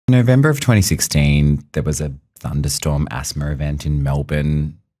November of 2016, there was a thunderstorm asthma event in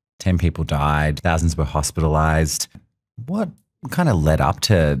Melbourne. 10 people died, thousands were hospitalised. What kind of led up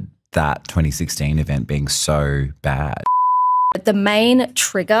to that 2016 event being so bad? The main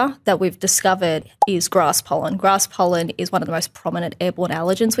trigger that we've discovered is grass pollen. Grass pollen is one of the most prominent airborne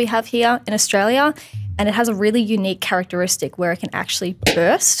allergens we have here in Australia, and it has a really unique characteristic where it can actually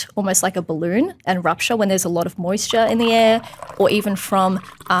burst almost like a balloon and rupture when there's a lot of moisture in the air, or even from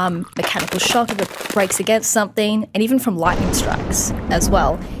mechanical shock if it breaks against something, and even from lightning strikes as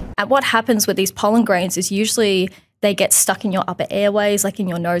well. And what happens with these pollen grains is usually they get stuck in your upper airways, like in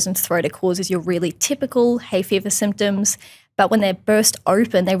your nose and throat. It causes your really typical hay fever symptoms. But when they burst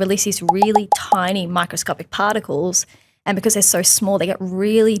open, they release these really tiny microscopic particles. And because they're so small, they get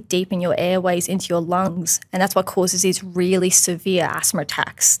really deep in your airways into your lungs. And that's what causes these really severe asthma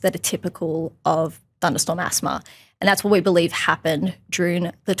attacks that are typical of thunderstorm asthma. And that's what we believe happened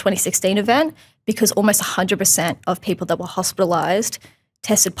during the 2016 event, because almost 100% of people that were hospitalised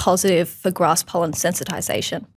tested positive for grass pollen sensitization.